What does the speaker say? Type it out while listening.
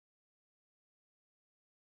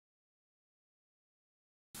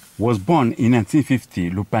Was born in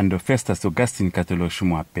 1950, Lupando Festus Augustine Catolosh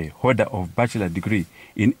Mwape, holder of bachelor degree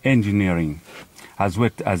in engineering, has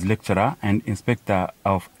worked as lecturer and inspector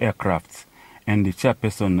of aircrafts and the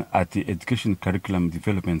chairperson at the Education Curriculum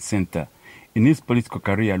Development Center. In his political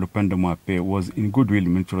career, Lupando Mwape was in goodwill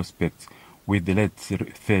mutual respect with the late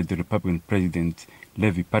third Republican President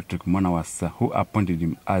Levi Patrick Mwanawasa, who appointed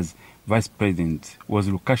him as vice president, was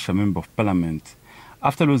Lukasha Member of Parliament.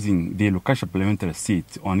 After losing the Lukasha parliamentary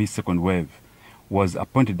seat on his second wave, was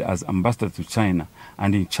appointed as ambassador to China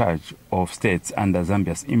and in charge of states under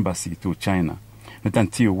Zambia's embassy to China. Not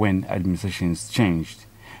until when administrations changed.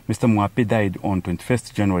 Mr. Mwape died on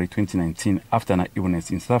 21st January 2019 after an illness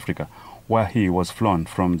in South Africa, where he was flown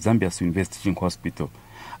from Zambia's University Teaching Hospital.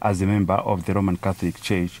 As a member of the Roman Catholic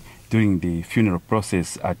Church, during the funeral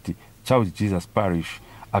process at the Child Jesus Parish,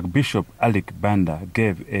 Archbishop Alec Banda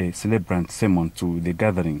gave a celebrant sermon to the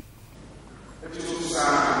gathering.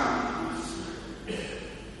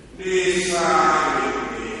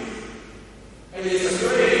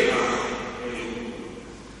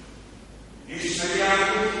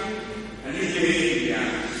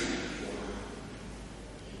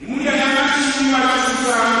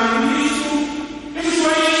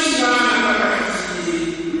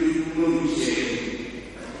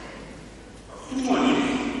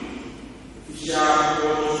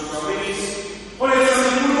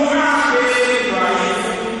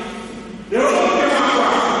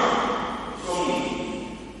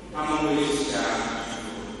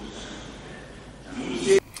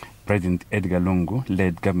 President Edgar Lungu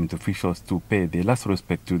led government officials to pay the last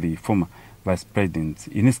respect to the former vice president.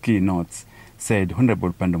 In his keynote, said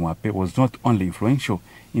Honorable Lupando Mwape was not only influential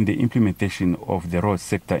in the implementation of the road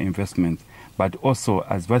sector investment, but also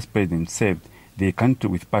as vice president served the country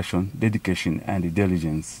with passion, dedication, and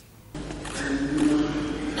diligence.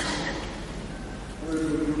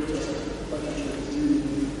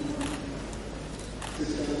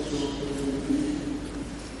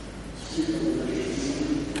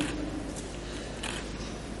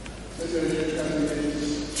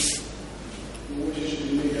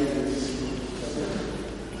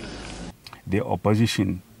 The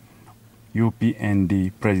opposition, UP and the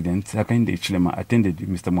president, Hakainde Hichilema, attended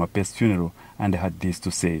Mr. Mwape's funeral and had this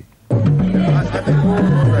to say. I think all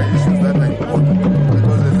of the issues that are important,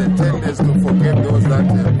 because there's a tendency to forget those that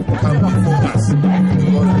come before us, because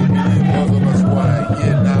we believe those of us who are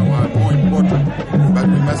here now are more important. But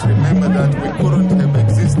we must remember that we couldn't have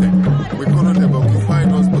existed, we couldn't have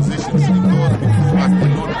occupied those positions if those before us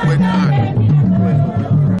did not work hard.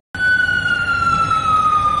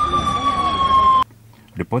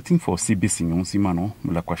 Reporting for CBC Nyonsimano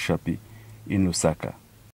Mulakwashapi in Lusaka.